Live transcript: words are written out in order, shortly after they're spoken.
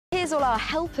here's all our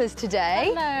helpers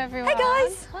today. Hello, everyone. Hey,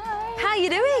 guys. Hi. How are you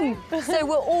doing? So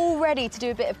we're all ready to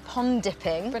do a bit of pond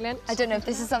dipping. Brilliant. I don't know if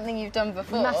this is something you've done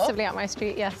before. Massively up my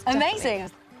street, yes. Amazing.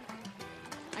 Definitely.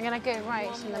 I'm going to go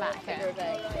right in the back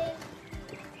here.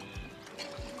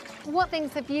 What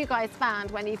things have you guys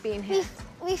found when you've been here?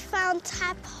 We found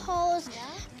tadpoles.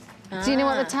 Do you know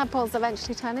what the tadpoles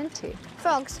eventually turn into?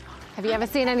 Frogs. Have you ever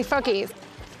seen any froggies?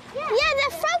 Yeah, there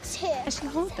are frogs here. Actually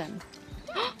hold them.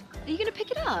 Are you going to pick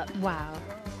it up? Wow.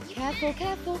 Careful,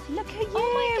 careful. Look at you.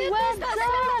 Oh my goodness, well done.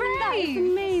 that is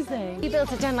amazing. You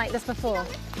built a den like this before?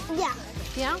 Yeah.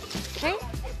 Yeah? Okay.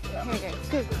 Here we go.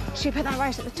 Good. Should we put that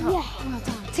right at the top? Yeah. Well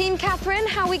done. Team Catherine,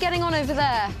 how are we getting on over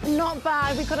there? Not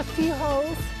bad. We've got a few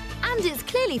holes. And it's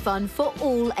clearly fun for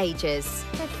all ages.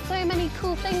 There's so many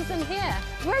cool things in here.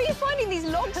 Where are you finding these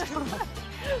logs from?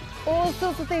 All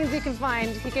sorts of things you can find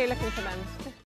if you go looking for them.